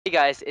Hey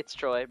guys, it's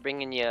Troy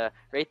bringing you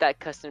Rate That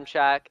Custom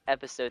Track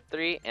episode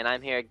 3, and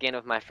I'm here again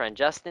with my friend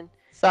Justin.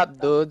 Sup,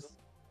 dudes?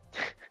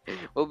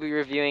 We'll be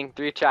reviewing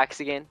 3 tracks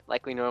again,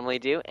 like we normally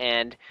do,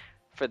 and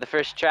for the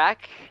first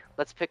track,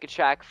 let's pick a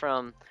track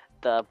from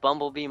the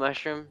Bumblebee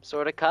Mushroom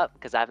sorta cup,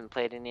 because I haven't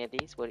played any of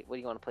these. What do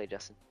you want to play,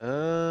 Justin?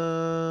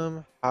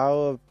 How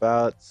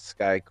about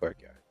Sky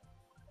Courtyard?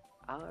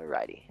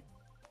 Alrighty.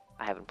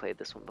 I haven't played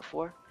this one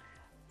before.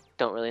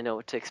 Don't really know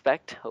what to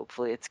expect.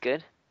 Hopefully it's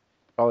good.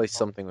 Probably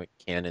something with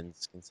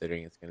cannons,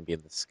 considering it's gonna be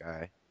in the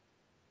sky.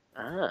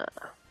 Ah.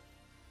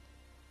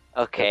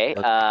 Okay, Yep.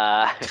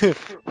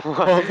 what?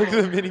 Oh, look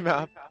at the mini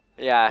map.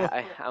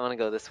 Yeah, I want to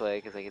go this way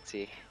because I can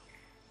see.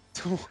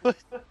 What?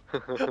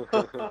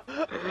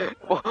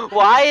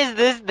 Why is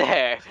this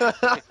there?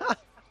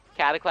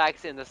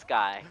 Cataclax in the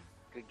sky.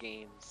 Good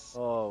games.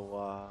 Oh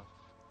wow.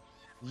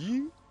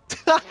 You?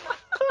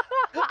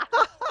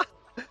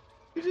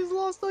 You just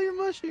lost all your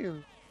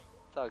mushrooms.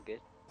 It's all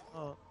good.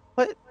 Oh,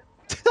 what?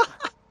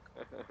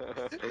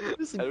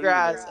 There's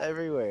grass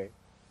everywhere.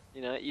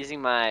 You know,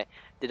 using my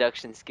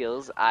deduction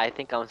skills, I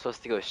think I'm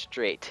supposed to go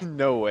straight.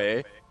 No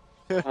way.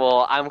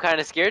 Well, I'm kind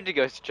of scared to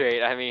go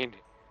straight. I mean,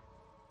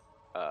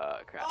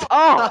 crap.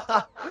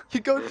 Oh! You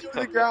go through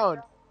the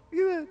ground.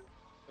 Look at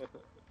that.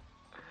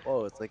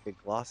 Whoa, it's like a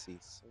glossy.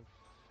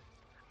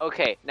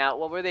 Okay, now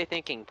what were they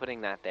thinking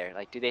putting that there?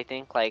 Like, do they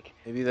think like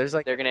Maybe there's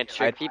like they're gonna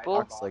trick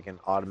people? like an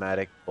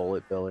automatic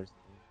bullet bill or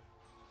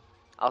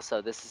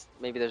Also,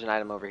 maybe there's an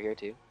item over here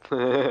too.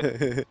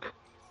 something.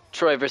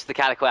 Troy versus the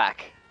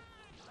Cataclack.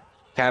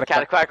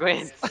 Cataclack. Cataclack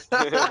wins.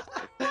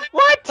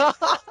 What? That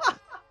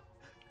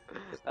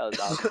was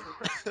awesome.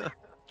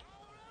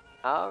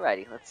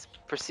 Alrighty, let's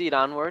proceed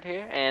onward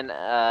here, and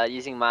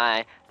using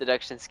my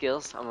deduction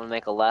skills, I'm gonna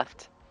make a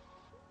left,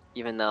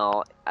 even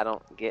though I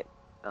don't get.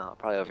 Oh,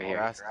 probably over here.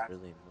 Grass is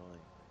really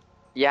annoying.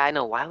 Yeah, I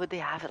know. Why would they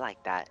have it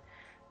like that?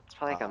 It's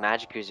probably like a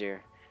Magic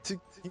User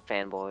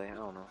fanboy. I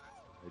don't know.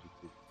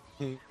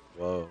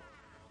 Whoa,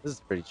 this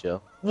is pretty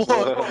chill.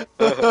 Whoa.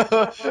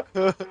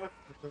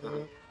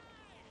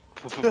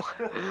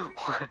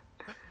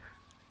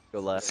 Go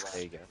left.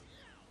 There you go.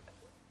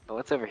 But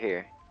what's over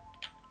here?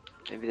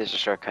 Maybe there's a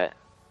shortcut.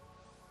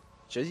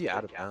 Shows you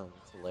out of bounds.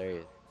 It's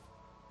hilarious.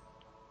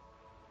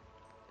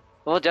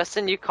 Well,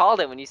 Justin, you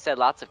called it when you said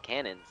lots of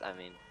cannons. I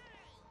mean.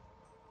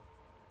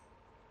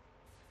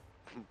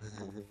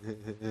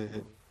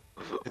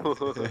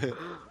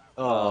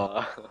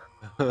 Oh.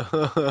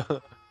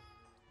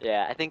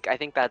 Yeah, I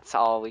think that's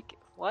all we.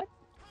 What?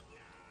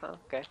 Oh,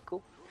 okay,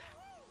 cool.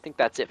 I think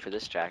that's it for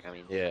this track. I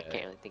mean, Yeah.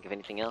 can't really think of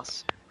anything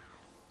else.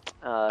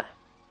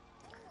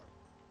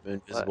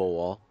 Invisible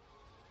wall.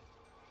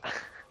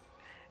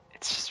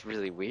 It's just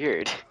really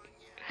weird.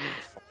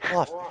 Fall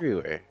off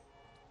everywhere.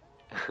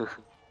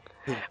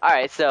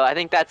 Alright, so I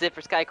think that's it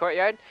for Sky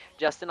Courtyard.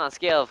 Justin, on a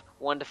scale of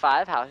 1 to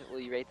 5, how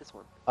will you rate this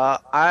one?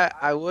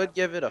 I would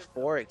give it a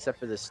 4, except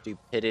for the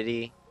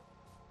stupidity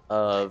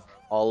of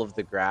all of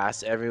the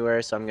grass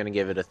everywhere. So I'm gonna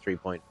give it a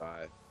 3.5.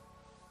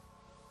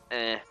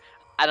 I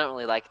don't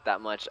really like it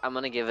that much. I'm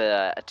gonna give it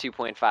a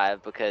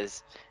 2.5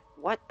 because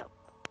what the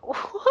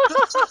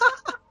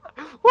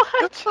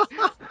what?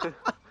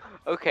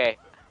 Okay,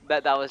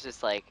 that was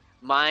just like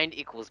mind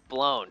equals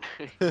blown.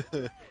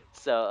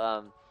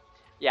 So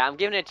yeah, I'm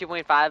giving it a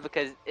 2.5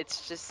 because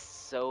it's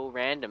just so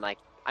random. Like,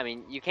 I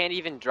mean, you can't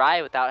even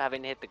dry without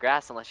having to hit the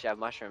grass unless you have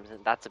mushrooms,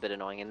 and that's a bit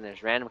annoying. And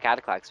there's random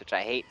cataclacks, which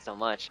I hate so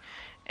much,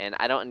 and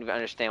I don't even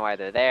understand why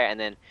they're there. And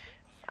then,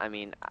 I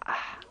mean,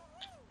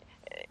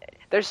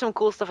 there's some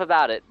cool stuff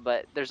about it,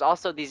 but there's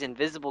also these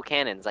invisible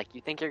cannons. Like,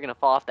 you think you're gonna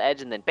fall off the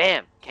edge, and then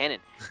bam,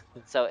 cannon.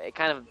 So it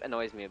kind of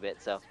annoys me a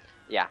bit. So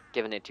yeah,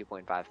 giving it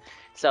 2.5.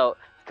 So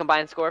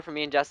combined score for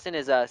me and Justin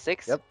is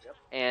 6. Yep.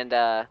 And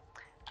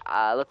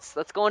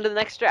let's go into the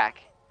next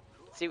track.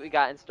 See what we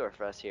got in store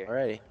for us here.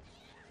 Alrighty.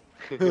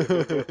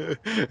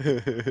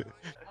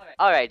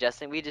 All right,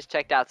 Justin. We just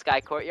checked out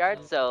Sky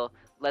Courtyard, so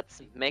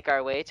let's make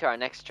our way to our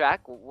next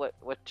track. What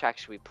track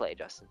should we play,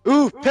 Justin?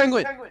 Ooh,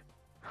 penguin.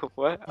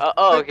 What?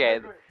 Oh,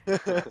 okay.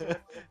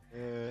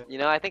 You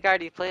know, I think I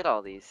already played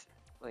all these.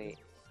 Wait.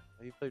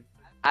 Have you played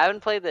I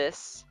haven't played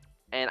this,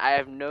 and I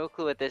have no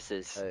clue what this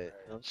is.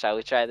 no? Shall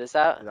we try this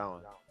out? That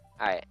one.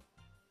 Alright.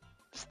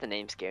 Just the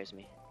name scares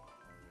me.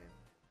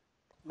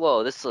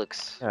 Whoa, this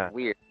looks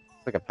weird.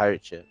 It's like a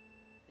pirate ship.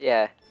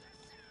 Yeah.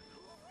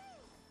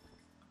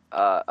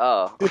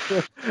 Oh.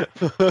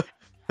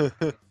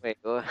 Wait,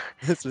 what?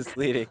 It's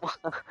misleading.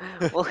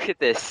 Look at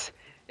this.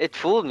 It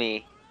fooled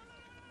me.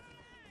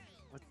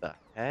 What the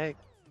heck?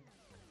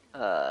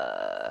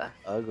 Uh.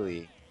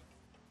 Ugly.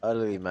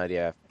 Ugly,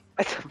 Maria.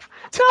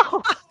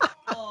 No!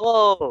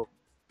 Whoa!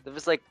 There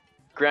was like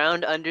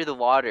ground under the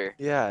water.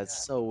 Yeah,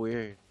 it's so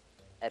weird.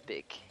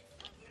 Epic.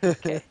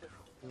 Okay.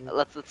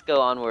 Let's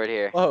go onward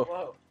here.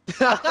 Whoa.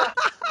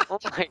 Oh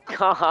my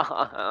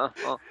god.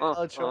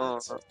 Oh, Troy,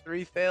 it's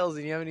 3 fails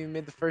and you haven't even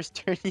made the first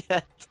turn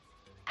yet.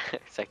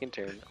 Second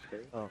turn.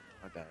 Okay. Oh,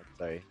 my bad.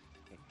 Sorry.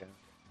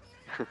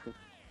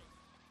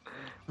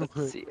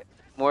 Let's see.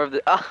 More of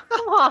the. Oh,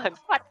 come on!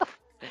 What the?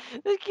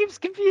 This keeps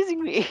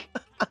confusing me.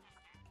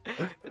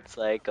 It's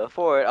like, go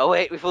forward. Oh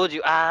wait, we fooled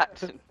you. Ah.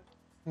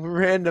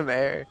 Random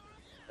air.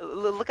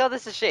 Look how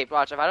this is shaped.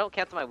 Watch, if I don't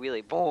cancel my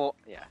wheelie, boom.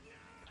 Yeah,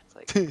 it's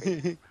like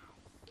crazy.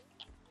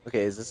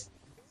 Okay, is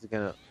it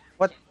gonna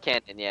what?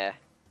 Cannon, yeah.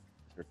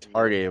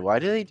 Retarded. Why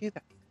do they do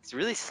that? It's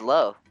really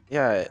slow.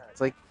 Yeah,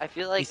 it's like I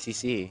feel like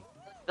PCC.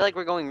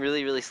 we're going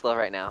really, really slow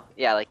right now.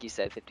 Yeah, like you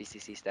said,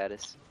 50cc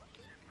status.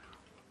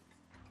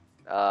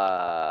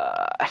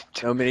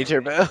 No mini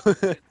turbo.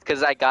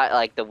 Because I got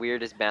like the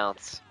weirdest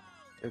bounce.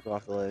 Took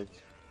off the ledge.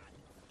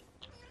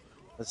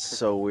 That's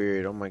so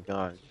weird. Oh my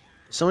god.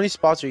 There's so many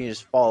spots where you can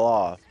just fall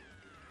off.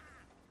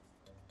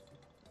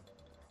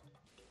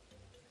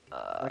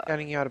 Not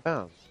getting you out of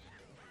bounds.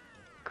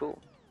 Cool.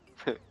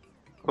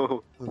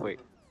 Oh, wait.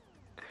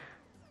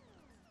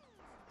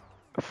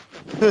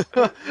 You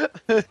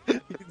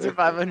can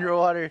survive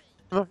underwater.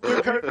 No!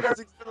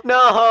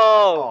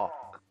 No!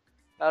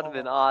 That would have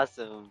been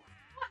awesome.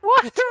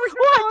 What?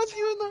 What?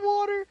 You in the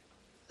water?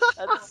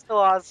 That's so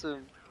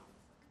awesome.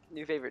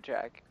 New favorite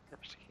track. I'm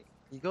just kidding.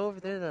 You go over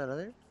there, that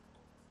other?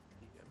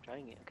 I'm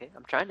trying it, okay?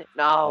 I'm trying it.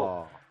 No!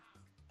 Oh,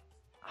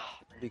 Oh,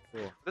 that'd be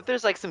cool. but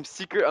there's like some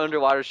secret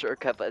underwater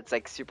shortcut, but it's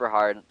like super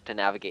hard to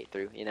navigate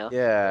through, you know?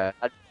 Yeah.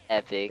 That's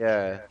epic.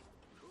 Yeah.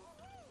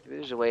 Maybe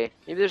there's a way.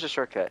 Maybe there's a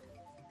shortcut.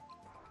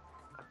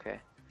 Okay.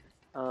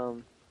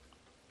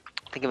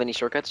 Think of any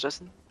shortcuts,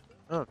 Justin?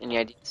 Oh. Any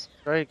ideas?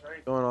 Try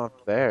going off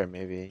there,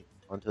 maybe.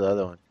 Onto the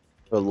other one.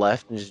 Go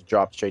left and just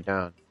drop straight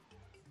down.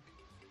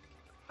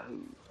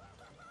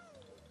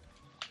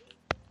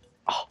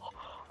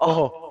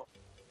 Oh.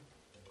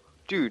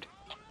 Dude.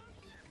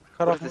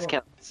 Cut What off if this the-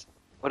 counts?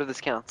 What if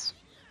this counts?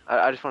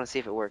 I just want to see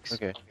if it works.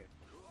 Okay.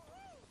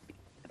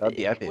 That'd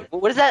be epic.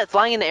 What is that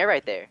flying in the air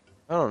right there?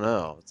 I don't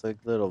know. It's like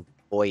a little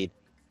void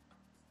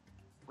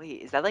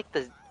Wait, is that like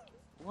the...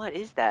 What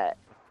is that?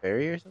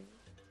 fairy or something?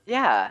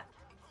 Yeah.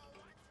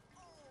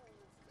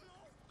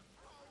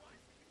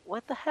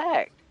 What the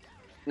heck?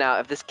 Now,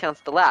 if this counts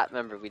the lap,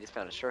 remember, we just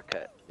found a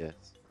shortcut. Yes.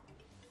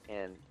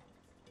 And...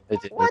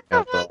 It did What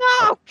not the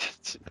count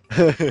fuck?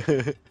 No!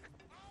 though.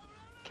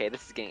 Okay,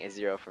 this is getting a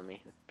 0 for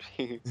me.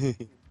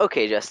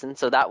 Okay, Justin,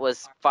 so that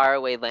was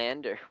Faraway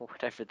Land, or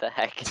whatever the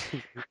heck.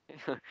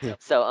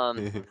 So,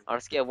 on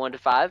a scale of 1 to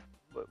 5,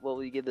 what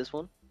will you give this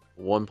one?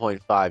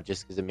 1.5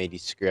 just because it made you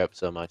screw up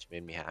so much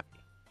made me happy.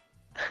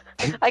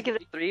 I give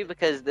it 3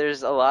 because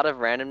there's a lot of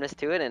randomness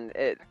to it, and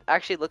it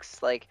actually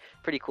looks like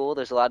pretty cool.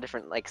 There's a lot of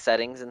different like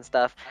settings and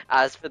stuff.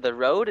 As for the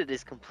road, it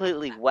is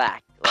completely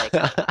whack. Like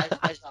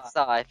I just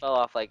saw, I fell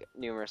off like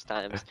numerous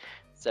times.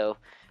 So,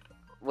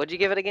 what'd you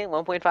give it again?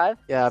 1.5?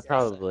 Yeah,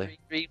 probably.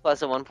 3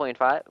 plus a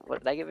 1.5. What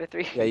did I give it?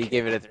 3? Yeah, you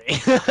gave it a 3.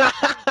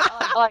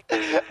 I like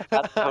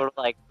that's total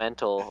like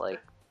mental like.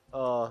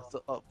 Oh,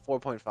 so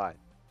 4.5.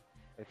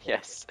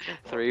 Yes,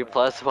 3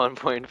 plus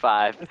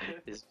 1.5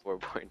 is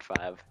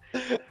 4.5.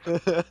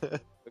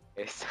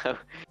 Okay, so.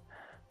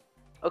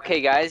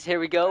 Okay, guys, here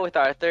we go with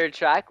our third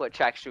track. What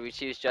track should we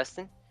choose,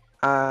 Justin?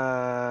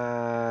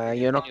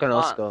 Yo no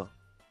conozco.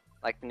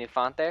 Like the new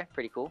font there?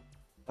 Pretty cool.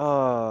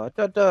 Oh,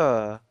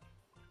 da.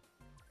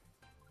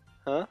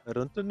 Huh? I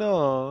don't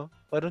know.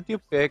 Why don't you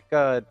pick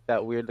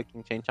that weird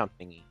looking chain chomp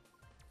thingy?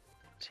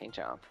 Chain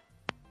chomp.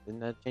 Isn't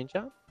that chain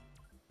chomp?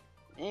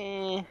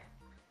 Eh.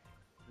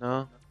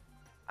 No?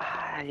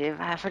 Yeah,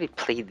 I've already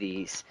played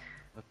these.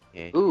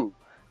 Okay. Ooh.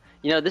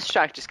 You know, this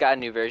track just got a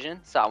new version,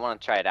 so I want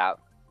to try it out.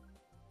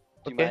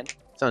 Do you Okay. mind?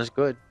 Sounds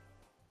good.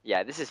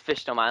 Yeah, this is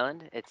Fishdom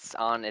Island. It's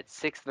on its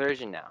 6th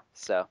version now,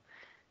 so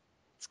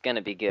it's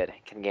gonna be good. I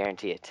can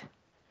guarantee it.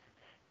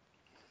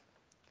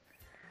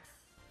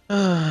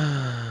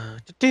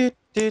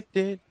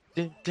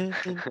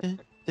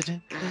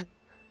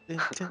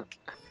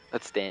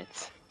 Let's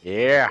dance.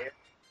 Yeah.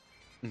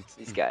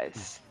 These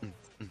guys.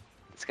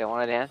 This guy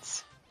wanna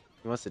dance?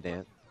 He wants to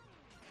dance.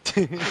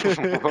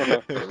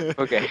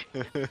 Okay.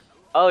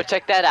 Oh,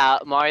 check that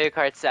out. Mario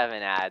Kart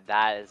 7 ad.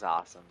 That is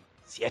awesome.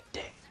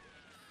 Siete.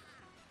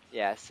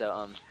 Yeah,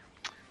 so,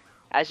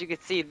 as you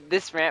can see,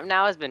 this ramp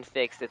now has been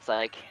fixed. It's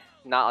like,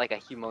 not like a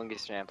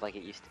humongous ramp like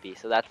it used to be,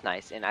 so that's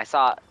nice. And I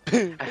saw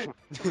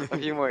a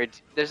few more,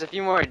 there's a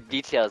few more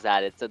details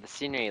added, so the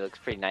scenery looks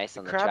pretty nice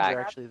on the Crabs track. are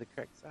actually the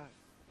correct size.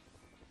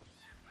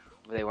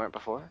 They weren't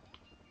before.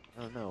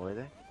 I don't know, were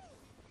they?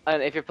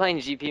 And if you're playing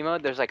GP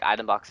mode, there's like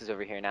item boxes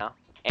over here now.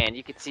 And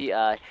you can see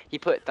he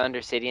put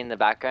Thunder City in the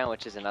background,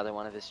 which is another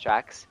one of his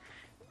tracks.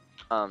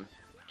 So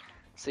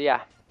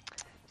yeah.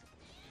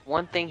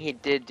 One thing he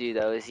did do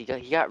though is he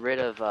got rid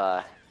of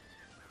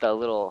the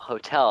little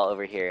hotel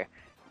over here.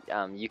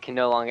 You can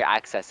no longer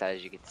access that,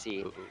 as you can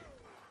see.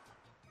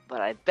 But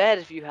I bet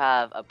if you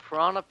have a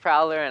Piranha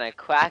Prowler and a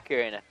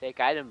Quacker and a fake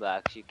item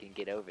box, you can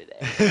get over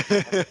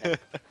there.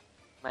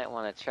 Might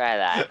want to try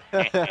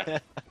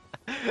that.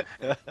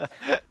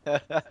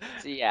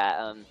 So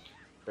yeah,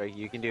 Greg,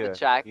 you can do the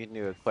track. You can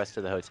do a quest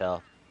to the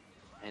hotel.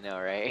 I know,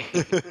 right?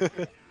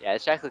 Yeah,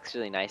 this track looks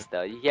really nice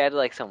though. You had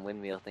like some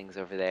windmill things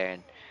over there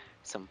and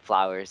some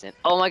flowers and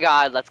oh my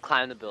god, let's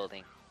climb the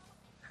building.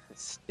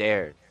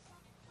 Stairs.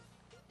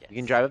 You can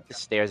Yes. drive up the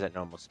stairs at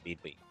normal speed,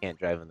 but you can't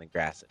drive on the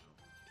grass at normal.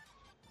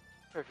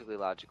 Perfectly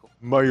logical.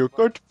 Mario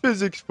Kart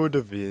physics for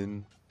the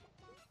win.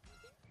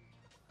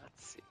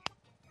 Let's see.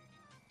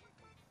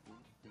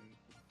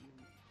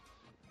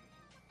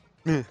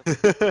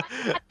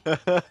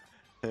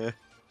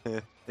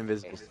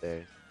 Invisible Okay.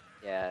 stairs.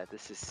 Yeah,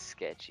 this is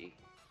sketchy.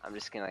 I'm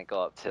just gonna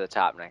go up to the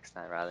top next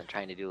time rather than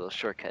trying to do little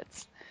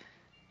shortcuts.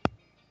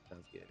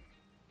 Sounds good.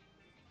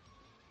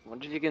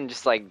 Wonder if you can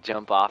just like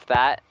jump off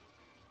that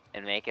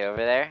and make it over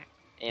there.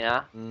 You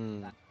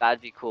know,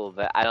 that'd be cool.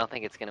 But I don't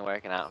think it's gonna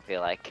work, and I don't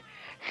feel like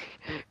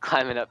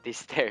climbing up these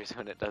stairs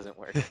when it doesn't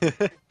work.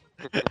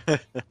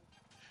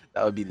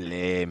 That would be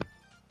lame.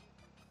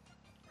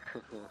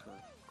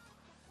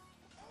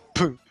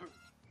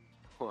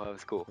 Well, that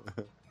was cool.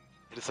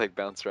 Just like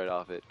bounced right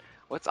off it.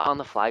 What's on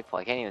the flagpole?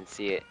 I can't even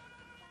see it.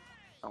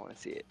 I want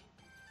to see it.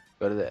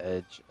 Go to the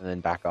edge and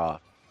then back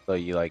off. So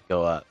you like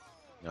go up.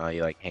 You know,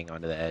 you like hang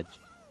on to the edge.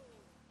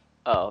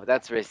 Oh,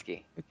 that's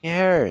risky. Who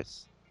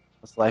cares?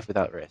 What's life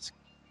without risk?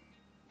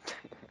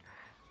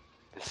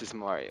 This is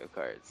Mario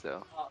Kart,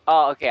 so.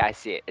 Oh, okay, I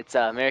see it. It's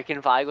an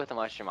American flag with a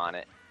mushroom on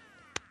it.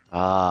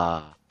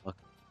 Ah. Okay.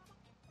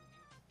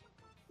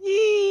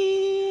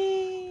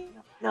 Yee!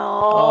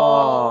 No!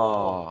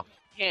 Oh,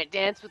 Can't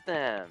dance with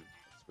them.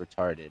 it's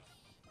retarded.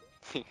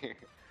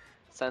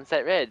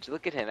 Sunset Ridge,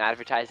 look at him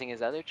advertising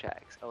his other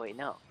tracks. Oh wait,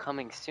 no,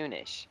 coming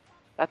soonish.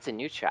 That's a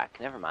new track,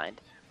 never mind.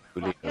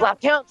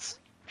 Flap counts!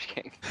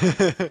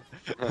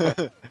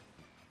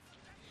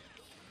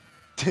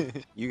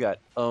 You got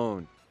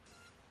owned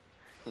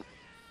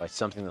by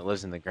something that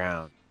lives in the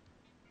ground.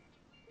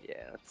 Yeah,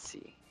 let's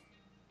see.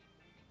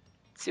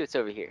 Let's see what's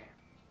over here.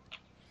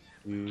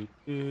 You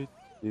You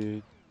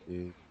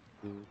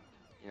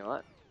know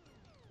what?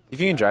 If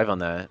you can drive on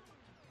that.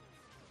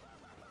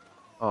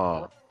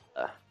 Oh.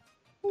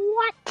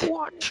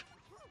 What?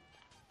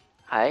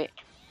 Hi,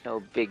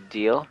 no big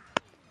deal.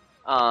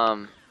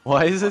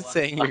 Why is it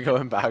saying you're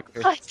going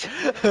backwards? What?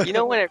 You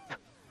know when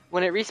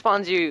it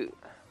respawns you,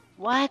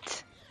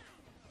 what?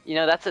 You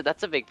know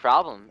that's a big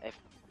problem if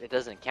it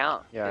doesn't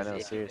count. Yeah, I 'Cause know,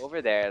 if seriously. you're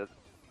over there.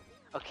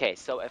 Okay,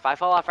 so if I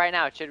fall off right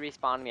now, it should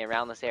respawn me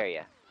around this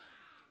area.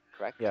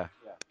 Correct? Yeah,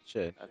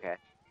 should. Okay.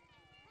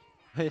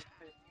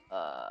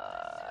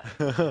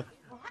 What?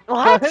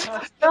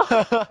 What? No,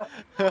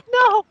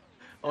 no.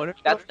 I wonder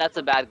That's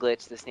a bad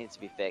glitch. This needs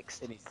to be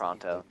fixed It needs to be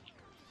pronto.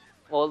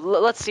 Well,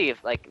 let's see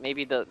if like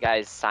maybe the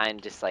guy's sign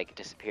just like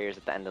disappears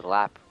at the end of the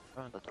lap.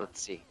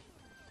 Let's see.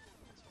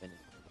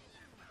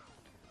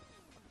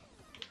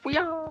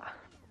 Booyah!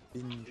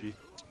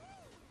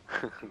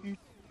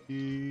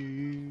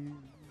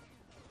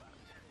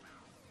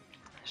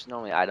 There's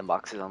normally item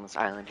boxes on this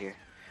island here.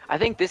 I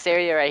think this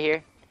area right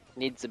here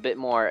needs a bit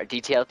more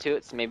detail to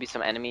it. So maybe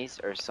some enemies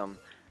or some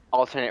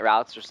alternate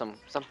routes or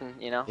something,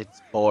 you know?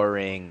 It's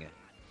boring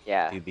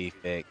Yeah. to be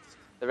fixed.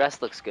 The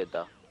rest looks good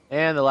though.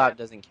 And the lap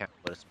doesn't count.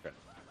 What a spread.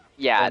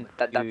 Yeah,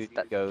 Then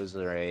that goes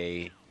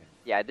Ray.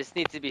 yeah, this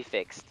needs to be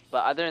fixed.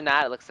 But other than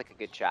that, it looks like a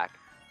good track.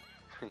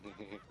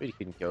 But you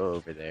can go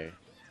over there.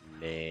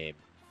 Lame.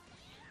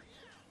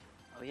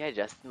 Oh yeah,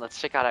 Justin,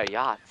 let's check out our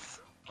yachts.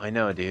 I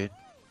know, dude.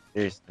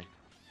 Seriously.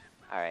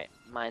 All right,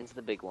 mine's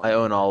the big one. I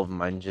own all of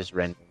them. I'm just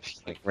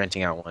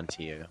renting out one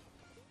to you.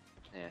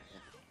 Yeah.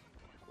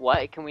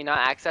 What? Can we not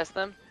access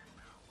them?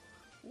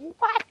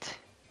 What?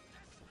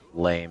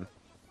 Lame.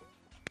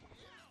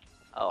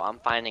 Oh, I'm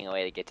finding a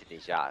way to get to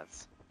these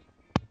yachts.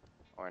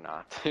 Or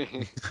not.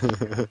 In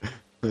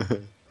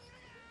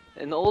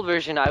the old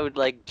version, I would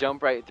like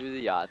jump right through the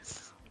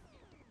yachts.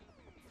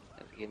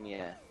 Give me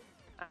a,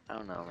 I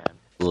don't know, man.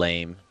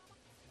 Lame.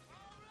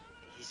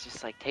 He's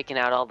just like taking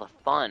out all the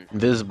fun.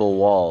 Invisible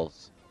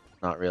walls.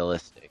 Not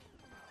realistic.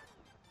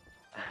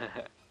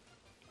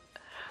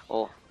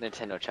 Well,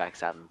 Nintendo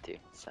tracks have them too.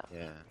 So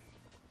Yeah.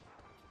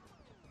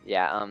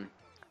 yeah, I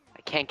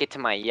can't get to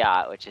my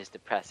yacht, which is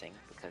depressing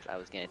because I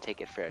was gonna take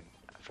it for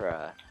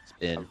a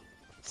Spin.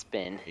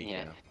 spin. There you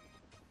Yeah.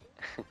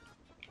 go.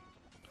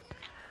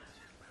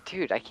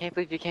 Dude, I can't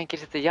believe you can't get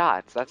to the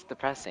yachts. That's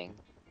depressing.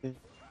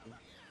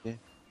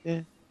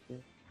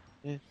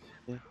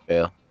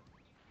 Fail.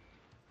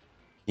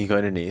 You go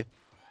underneath.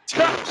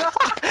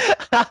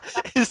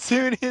 As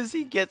soon as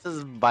he gets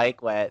his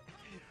bike wet.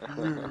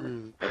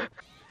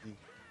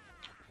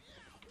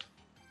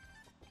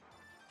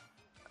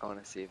 I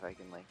want to see if I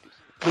can like do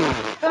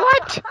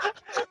what?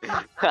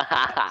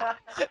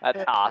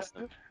 That's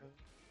awesome.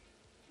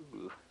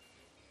 Ooh.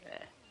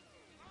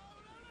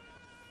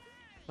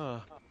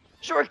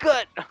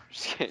 Shortcut!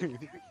 Just kidding.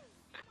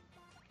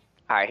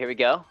 Alright, here we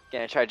go.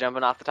 Gonna try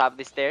jumping off the top of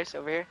these stairs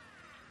over here.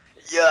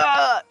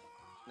 Yeah!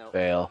 Nope.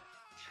 Fail.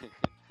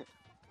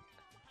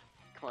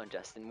 Come on,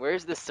 Justin.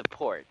 Where's the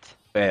support?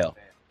 Fail.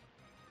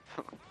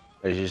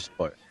 There's your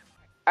support.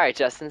 Alright,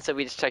 Justin. So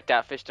we just checked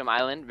out Fishdom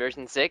Island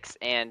version 6,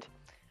 and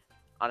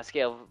on a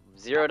scale of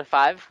 0 to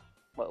 5,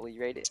 what will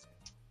you rate it?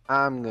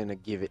 I'm gonna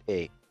give it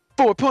a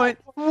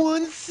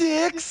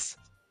 4.16.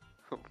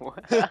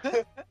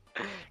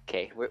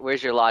 Okay,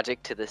 where's your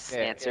logic to this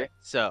answer?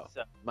 So,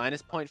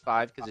 minus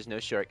 0.5 because there's no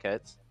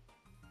shortcuts.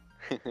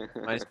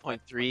 Minus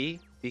 0.3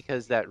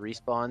 because that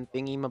respawn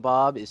thingy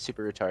mabob is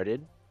super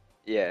retarded.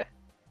 Yeah.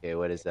 Okay,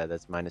 what is that?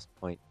 That's minus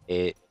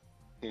 0.8.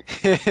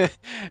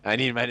 I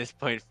need minus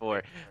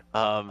 0.4.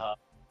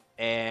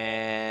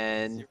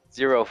 And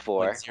 0.04.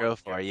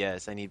 0.04.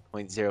 Yes, I need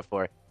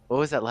 0.04. What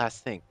was that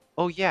last thing?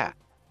 Oh yeah.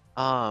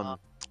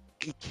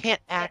 You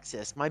can't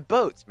access my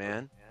boats,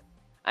 man.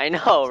 I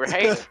know,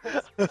 right?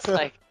 It's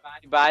like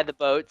you buy the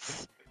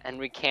boats and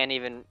we can't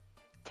even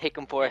take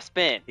them for a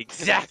spin.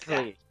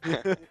 Exactly.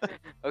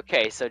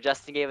 Okay, so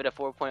Justin gave it a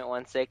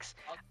 4.16.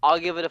 I'll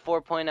give it a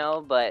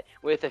 4.0, but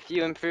with a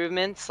few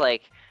improvements,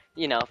 like,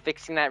 you know,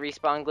 fixing that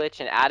respawn glitch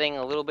and adding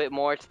a little bit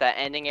more to that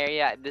ending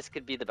area, this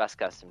could be the best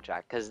custom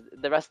track, because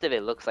the rest of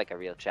it looks like a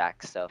real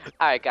track. So,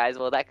 alright guys,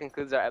 well that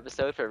concludes our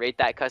episode for Rate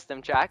That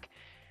Custom Track.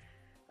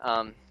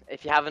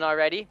 If you haven't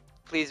already,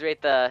 please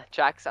rate the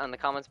tracks on the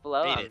comments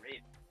below.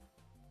 Rate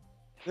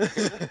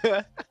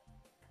it.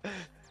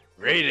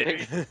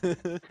 Rate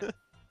it.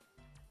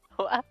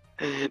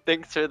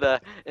 Thanks for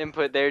the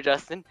input there,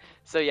 Justin.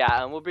 So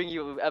yeah, we'll bring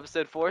you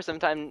episode 4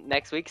 sometime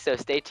next week. So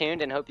stay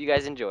tuned and hope you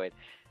guys enjoyed.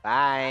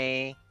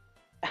 Bye.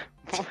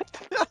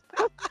 What the